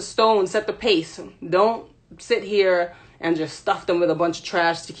the stone, set the pace. Don't sit here and just stuff them with a bunch of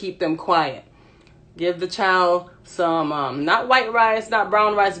trash to keep them quiet. Give the child some, not white rice, not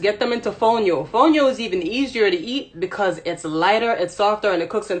brown rice. Get them into fonio. Fonio is even easier to eat because it's lighter, it's softer, and it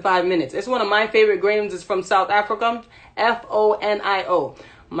cooks in 5 minutes. It's one of my favorite grains. It's from South Africa. Fonio.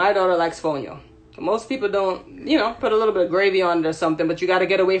 My daughter likes fonio. Most people don't, put a little bit of gravy on it or something, but you got to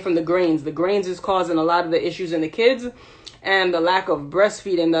get away from the grains. The grains is causing a lot of the issues in the kids and the lack of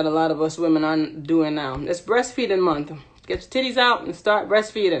breastfeeding that a lot of us women are doing now. It's breastfeeding month. Get your titties out and start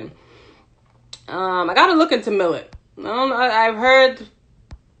breastfeeding. I got to look into millet. I've heard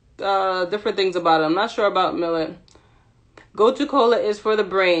different things about it. I'm not sure about millet. Gotu kola is for the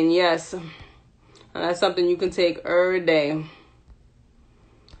brain, yes. And that's something you can take every day.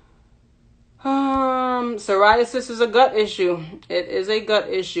 Psoriasis is a gut issue. It is a gut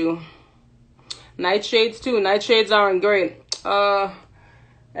issue. Nightshades too. Nightshades aren't great.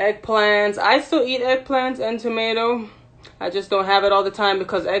 Eggplants. I still eat eggplants and tomato. I just don't have it all the time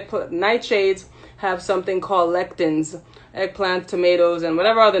because nightshades have something called lectins. Eggplants, tomatoes, and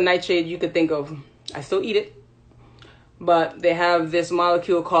whatever other nightshade you could think of. I still eat it. But they have this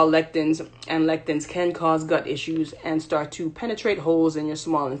molecule called lectins, and lectins can cause gut issues and start to penetrate holes in your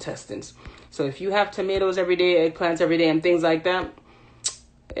small intestines. So if you have tomatoes every day, eggplants every day, and things like that,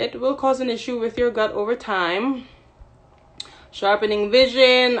 it will cause an issue with your gut over time. Sharpening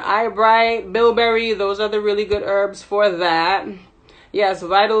vision, eye bright, bilberry. Those are the really good herbs for that. Yes,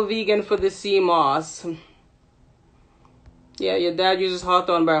 vital vegan for the sea moss. Yeah, your dad uses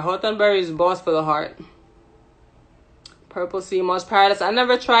hawthorn berry. Hawthorn berry is boss for the heart. Purple sea moss paradise. I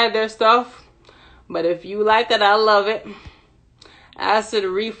never tried their stuff, but if you like it, I love it. Acid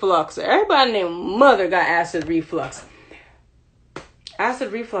reflux. Everybody named Mother got acid reflux.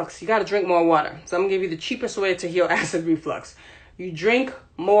 Acid reflux, you got to drink more water. So I'm going to give you the cheapest way to heal acid reflux. You drink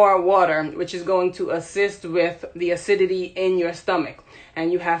more water, which is going to assist with the acidity in your stomach.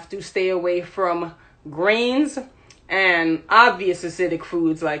 And you have to stay away from grains and obvious acidic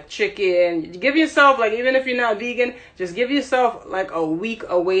foods like chicken. Give yourself, like, even if you're not vegan, just give yourself like a week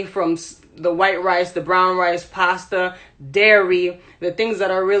away from the white rice, the brown rice, pasta, dairy, the things that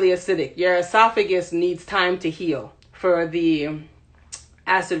are really acidic. Your esophagus needs time to heal for the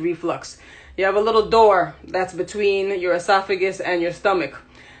acid reflux. You have a little door that's between your esophagus and your stomach.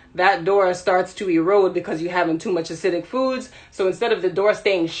 That door starts to erode because you're having too much acidic foods. So instead of the door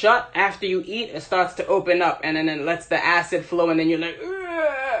staying shut after you eat, it starts to open up and then it lets the acid flow and then you're like,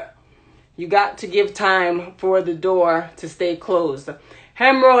 ugh. You got to give time for the door to stay closed.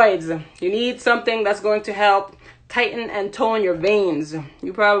 Hemorrhoids. You need something that's going to help tighten and tone your veins.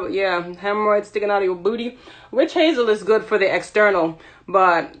 You probably, hemorrhoids sticking out of your booty. Witch hazel is good for the external,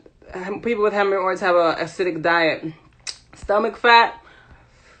 but people with hemorrhoids have an acidic diet. Stomach fat.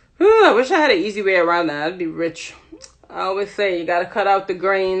 I wish I had an easy way around that. I'd be rich. I always say you got to cut out the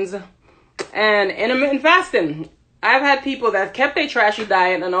grains. And intermittent fasting. I've had people that kept their trashy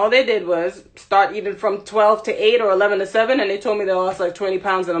diet and all they did was start eating from 12 to 8 or 11 to 7 and they told me they lost like 20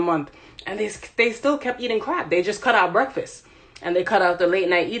 pounds in a month. And they still kept eating crap. They just cut out breakfast and they cut out the late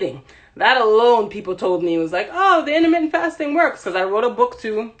night eating. That alone, people told me, was like, oh, the intermittent fasting works. Because I wrote a book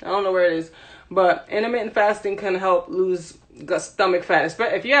too. I don't know where it is. But intermittent fasting can help lose stomach fat.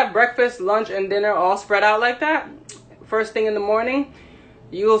 If you have breakfast, lunch, and dinner all spread out like that, first thing in the morning,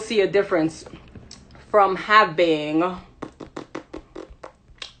 you will see a difference from having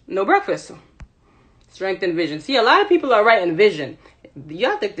no breakfast. Strength and vision. See, a lot of people are writing vision.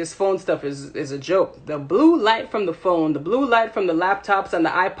 Y'all think this phone stuff is a joke. The blue light from the phone, the blue light from the laptops and the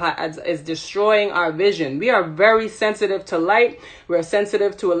iPads is destroying our vision. We are very sensitive to light. We're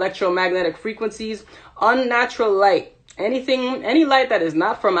sensitive to electromagnetic frequencies. Unnatural light, any light that is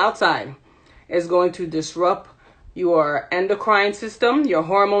not from outside is going to disrupt your endocrine system, your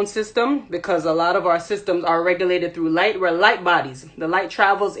hormone system, because a lot of our systems are regulated through light. We're light bodies. The light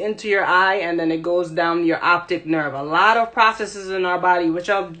travels into your eye and then it goes down your optic nerve. A lot of processes in our body, which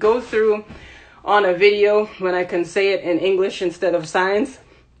I'll go through on a video when I can say it in English instead of science,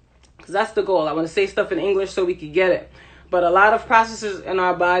 because that's the goal. I want to say stuff in English so we can get it. But a lot of processes in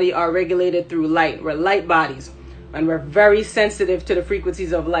our body are regulated through light. We're light bodies and we're very sensitive to the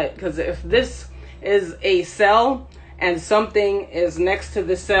frequencies of light, because if this is a cell and something is next to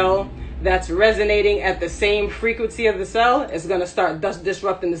the cell that's resonating at the same frequency of the cell, it's going to start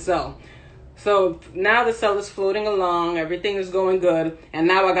disrupting the cell. So now the cell is floating along, everything is going good, and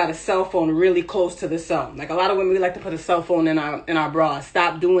now I got a cell phone really close to the cell. Like a lot of women, we like to put a cell phone in our bra.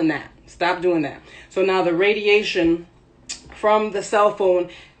 Stop doing that. Stop doing that. So now the radiation from the cell phone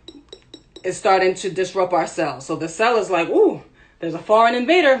is starting to disrupt our cells. So the cell is like, ooh, there's a foreign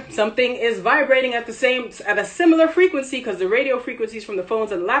invader. Something is vibrating at a similar frequency, because the radio frequencies from the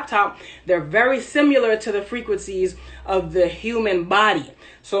phones and the laptop, they're very similar to the frequencies of the human body.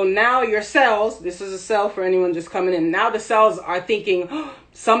 So now your cells, this is a cell for anyone just coming in. Now the cells are thinking, oh,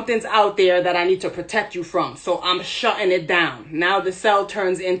 something's out there that I need to protect you from. So I'm shutting it down. Now the cell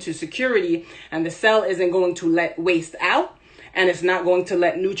turns into security, and the cell isn't going to let waste out, and it's not going to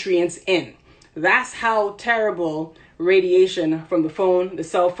let nutrients in. That's how terrible radiation from the phone, the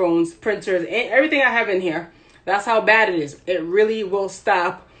cell phones, printers, everything I have in here, that's how bad it is. It really will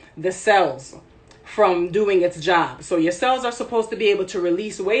stop the cells from doing its job. So your cells are supposed to be able to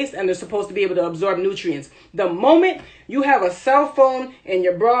release waste, and they're supposed to be able to absorb nutrients. The moment you have a cell phone in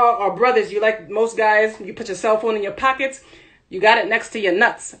your bra, or brothers, you like most guys, you put your cell phone in your pockets, you got it next to your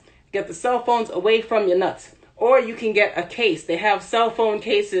nuts. Get the cell phones away from your nuts. Or you can get a case. They have cell phone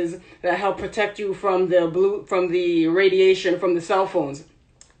cases that help protect you from the radiation from the cell phones.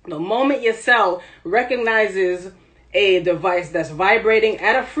 The moment your cell recognizes a device that's vibrating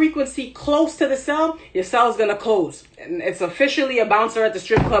at a frequency close to the cell, your cell is going to close. And it's officially a bouncer at the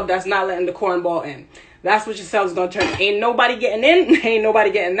strip club that's not letting the cornball in. That's what your cell is going to turn. Ain't nobody getting in. Ain't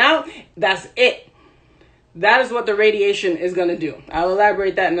nobody getting out. That's it. That is what the radiation is going to do. I'll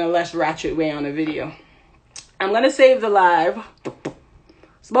elaborate that in a less ratchet way on a video. I'm going to save the live.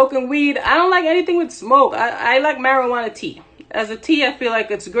 Smoking weed. I don't like anything with smoke. I like marijuana tea. As a tea, I feel like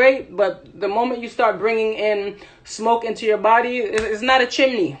it's great, but the moment you start bringing in smoke into your body, it's not a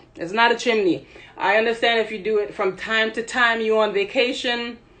chimney. It's not a chimney. I understand if you do it from time to time, you on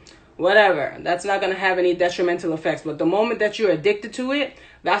vacation, whatever. That's not going to have any detrimental effects. But the moment that you're addicted to it,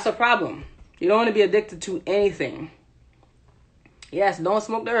 that's a problem. You don't want to be addicted to anything. Yes, don't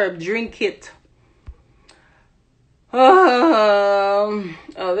smoke the herb. Drink it. Oh,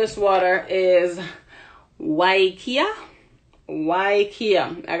 this water is ENQI.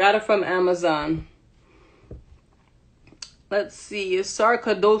 ENQI. I got it from Amazon. Let's see.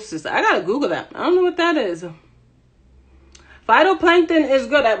 Sarcoidosis. I gotta Google that. I don't know what that is. Phytoplankton is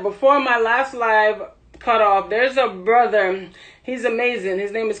good. Before my last live cut off, there's a brother. He's amazing.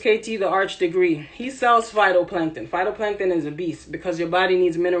 His name is KT the Arch Degree. He sells phytoplankton. Phytoplankton is a beast because your body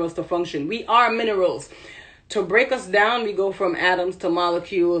needs minerals to function. We are minerals. To break us down, we go from atoms to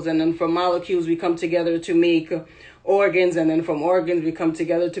molecules, and then from molecules we come together to make organs, and then from organs we come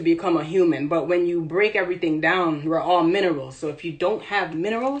together to become a human. But when you break everything down, we're all minerals. So if you don't have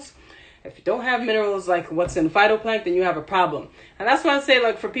minerals like what's in phytoplankton, you have a problem. And that's why I say,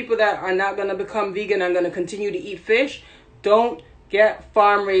 like, for people that are not going to become vegan and going to continue to eat fish, don't get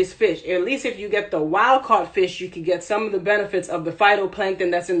farm-raised fish. At least if you get the wild-caught fish, you can get some of the benefits of the phytoplankton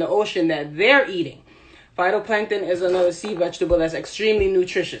that's in the ocean that they're eating. Phytoplankton is another sea vegetable that's extremely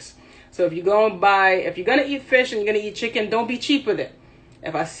nutritious. So if you're going to eat fish and you're going to eat chicken, don't be cheap with it.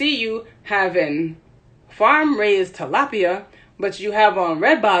 If I see you having farm-raised tilapia, but you have on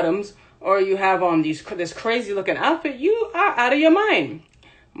red bottoms, or you have on this crazy-looking outfit, you are out of your mind.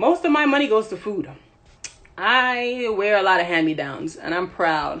 Most of my money goes to food. I wear a lot of hand-me-downs, and I'm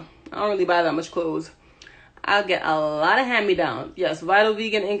proud. I don't really buy that much clothes. I'll get a lot of hand-me-downs. Yes, Vital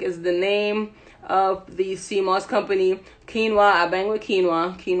Vegan Inc. is the name of the sea moss company. Quinoa, I bang with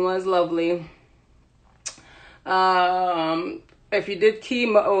quinoa. Quinoa is lovely. If you did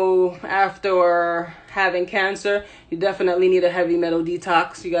chemo after having cancer, you definitely need a heavy metal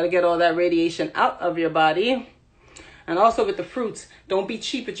detox. You got to get all that radiation out of your body. And also with the fruits, don't be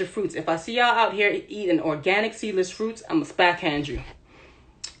cheap with your fruits. If I see y'all out here eating organic seedless fruits, I'm going to backhand you.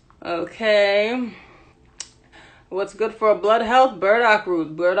 Okay. What's good for blood health? Burdock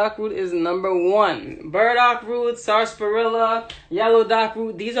root. Burdock root is number one. Burdock root, sarsaparilla, yellow dock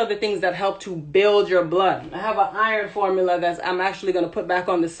root. These are the things that help to build your blood. I have an iron formula that I'm actually going to put back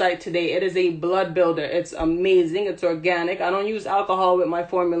on the site today. It is a blood builder. It's amazing. It's organic. I don't use alcohol with my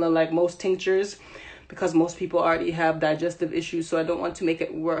formula like most tinctures, because most people already have digestive issues, so I don't want to make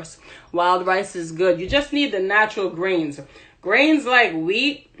it worse. Wild rice is good. You just need the natural grains. Grains like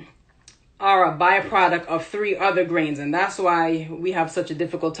wheat are a byproduct of 3 other grains, and that's why we have such a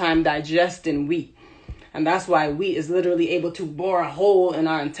difficult time digesting wheat. And that's why wheat is literally able to bore a hole in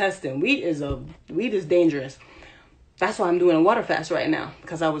our intestine. Wheat is dangerous. That's why I'm doing a water fast right now,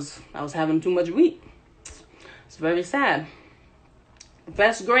 because I was having too much wheat. It's very sad.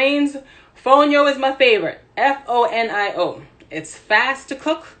 Best grains, fonio is my favorite. Fonio. It's fast to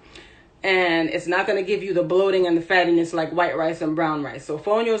cook, and it's not going to give you the bloating and the fattiness like white rice and brown rice. So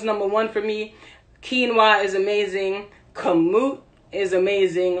fonio is number 1 for me. Quinoa is amazing. Kamut is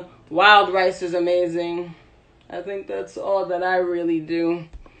amazing. Wild rice is amazing. I think that's all that I really do.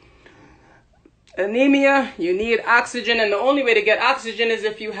 Anemia, you need oxygen, and the only way to get oxygen is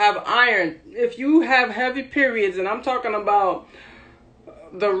if you have iron. If you have heavy periods, and I'm talking about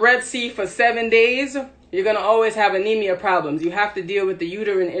the Red Sea for 7 days, you're going to always have anemia problems. You have to deal with the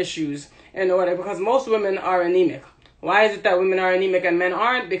uterine issues in order, because most women are anemic. Why is it that women are anemic and men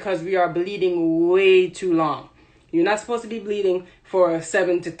aren't? Because we are bleeding way too long. You're not supposed to be bleeding for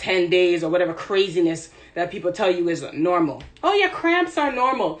 7 to 10 days or whatever craziness that people tell you is normal. Oh yeah, cramps are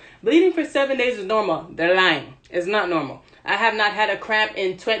normal. Bleeding for 7 days is normal. They're lying. It's not normal. I have not had a cramp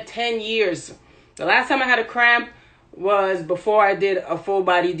in 10 years. The last time I had a cramp was before I did a full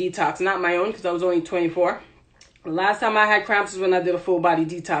body detox. Not my own, because I was only 24. The last time I had cramps was when I did a full body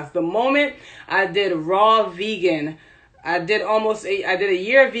detox. The moment I did raw vegan, I did a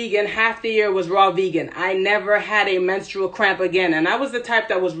year vegan. Half the year was raw vegan. I never had a menstrual cramp again. And I was the type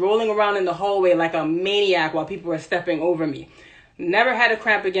that was rolling around in the hallway like a maniac while people were stepping over me. Never had a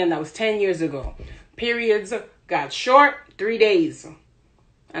cramp again. That was 10 years ago. Periods got short, 3 days.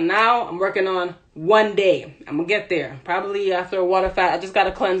 And now I'm working on 1 day. I'm going to get there. Probably after a water fast. I just got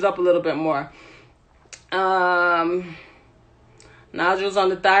to cleanse up a little bit more. Nodules on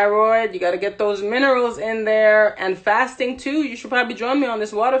the thyroid. You got to get those minerals in there. And fasting too. You should probably join me on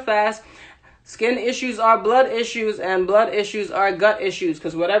this water fast. Skin issues are blood issues, and blood issues are gut issues.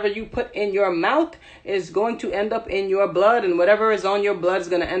 Because whatever you put in your mouth is going to end up in your blood. And whatever is on your blood is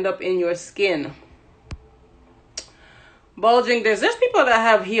going to end up in your skin. bulging disc. There's people that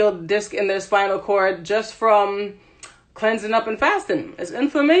have healed disc in their spinal cord just from cleansing up and fasting. It's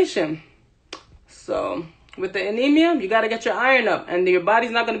inflammation. So with the anemia, you got to get your iron up, and your body's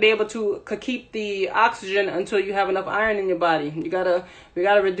not going to be able to keep the oxygen until you have enough iron in your body. We gotta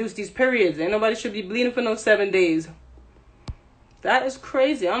reduce these periods. Ain't nobody should be bleeding for no 7 days. That is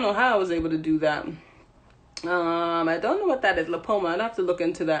crazy. I don't know how I was able to do that. I don't know what that is. Lipoma. I'd have to look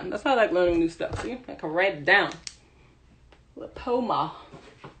into that. That's why I like learning new stuff. See, I can write it down. Lipoma.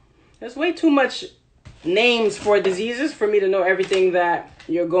 There's way too much names for diseases for me to know everything that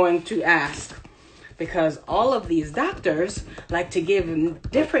you're going to ask. Because all of these doctors like to give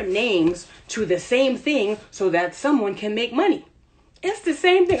different names to the same thing so that someone can make money. It's the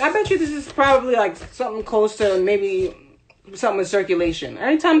same thing. I bet you this is probably like something close to maybe something with circulation.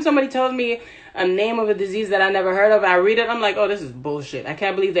 Anytime somebody tells me a name of a disease that I never heard of, I read it, I'm like, oh, this is bullshit. I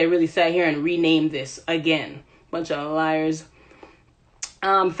can't believe they really sat here and renamed this again. Bunch of liars.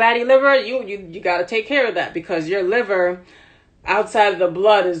 Fatty liver, you got to take care of that, because your liver outside of the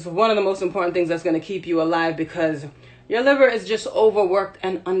blood is one of the most important things that's going to keep you alive, because your liver is just overworked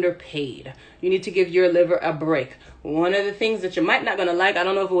and underpaid. You need to give your liver a break. One of the things that you might not going to like, I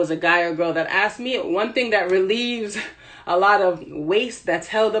don't know if it was a guy or girl that asked me, one thing that relieves a lot of waste that's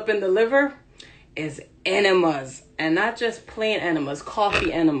held up in the liver is enemas. And not just plain enemas,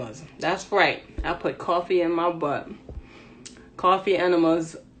 coffee enemas. That's right. I put coffee in my butt. Coffee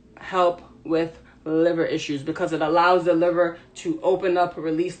enemas help with liver issues because it allows the liver to open up,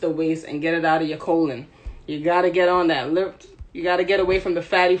 release the waste, and get it out of your colon. You got to get on that. You got to get away from the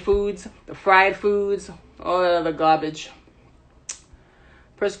fatty foods, the fried foods, all that other garbage.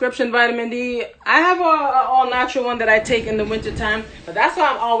 Prescription vitamin D. I have a all natural one that I take in the wintertime, but that's why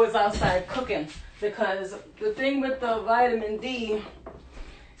I'm always outside cooking, because the thing with the vitamin D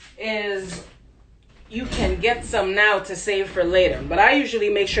is you can get some now to save for later. But I usually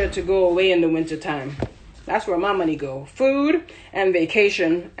make sure to go away in the wintertime. That's where my money go. Food and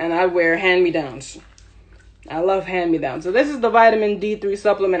vacation, and I wear hand-me-downs. I love hand-me-downs. So this is the vitamin D3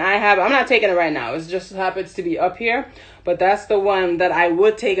 supplement I have. I'm not taking it right now. It just happens to be up here. But that's the one that I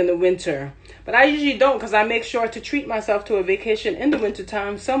would take in the winter. But I usually don't, because I make sure to treat myself to a vacation in the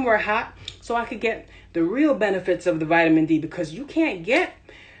wintertime, somewhere hot, so I could get the real benefits of the vitamin D, because you can't get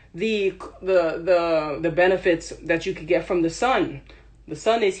the benefits that you could get from the sun. The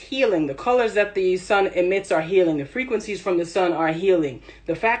sun is healing. The colors that the sun emits are healing. The frequencies from the sun are healing.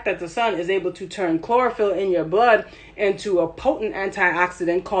 The fact that the sun is able to turn chlorophyll in your blood into a potent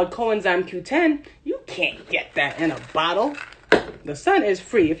antioxidant called coenzyme Q10, you can't get that in a bottle. The sun is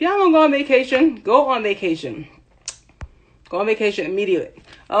free. If y'all want to go on vacation, go on vacation. Go on vacation immediately.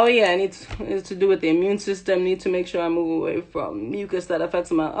 Oh yeah, I need to do with the immune system. Need to make sure I move away from mucus that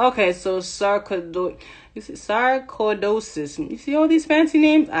affects my. Okay, so sarcoidosis. You see all these fancy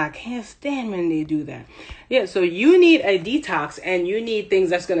names? I can't stand when they do that. Yeah, so you need a detox, and you need things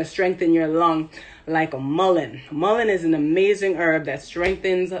that's gonna strengthen your lung, like a mullein. Mullein is an amazing herb that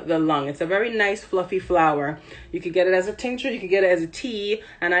strengthens the lung. It's a very nice fluffy flower. You can get it as a tincture, you can get it as a tea,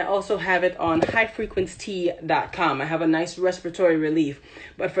 and I also have it on highfrequencetea.com. I have a nice respiratory relief.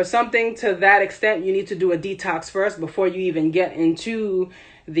 But for something to that extent, you need to do a detox first before you even get into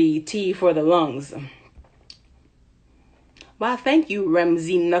the tea for the lungs. Well, thank you,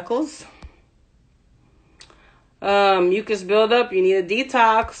 Ramsey Knuckles. Mucus buildup, you need a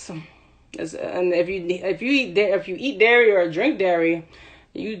detox. And if you eat dairy or drink dairy,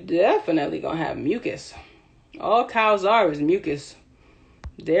 you definitely gonna have mucus. All cows are is mucus.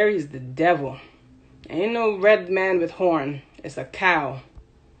 Dairy is the devil. Ain't no red man with horn. It's a cow.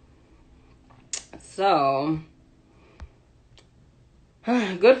 So,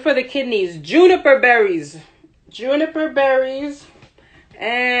 good for the kidneys. Juniper berries. Juniper berries.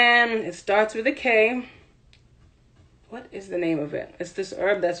 And it starts with a K. What is the name of it? It's this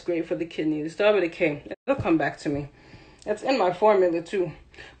herb that's great for the kidneys. It starts with a K. It'll come back to me. It's in my formula too.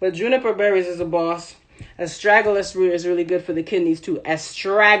 But juniper berries is a boss. Astragalus root is really good for the kidneys too.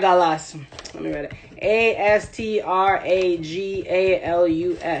 Astragalus. Let me write it. Astragalus.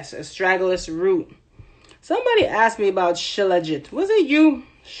 Astragalus root. Somebody asked me about shilajit. Was it you?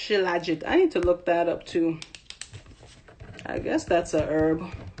 Shilajit. I need to look that up too. I guess that's a herb.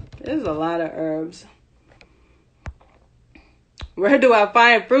 There's a lot of herbs. Where do I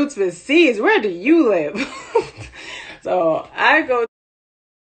find fruits with seeds? Where do you live? So I go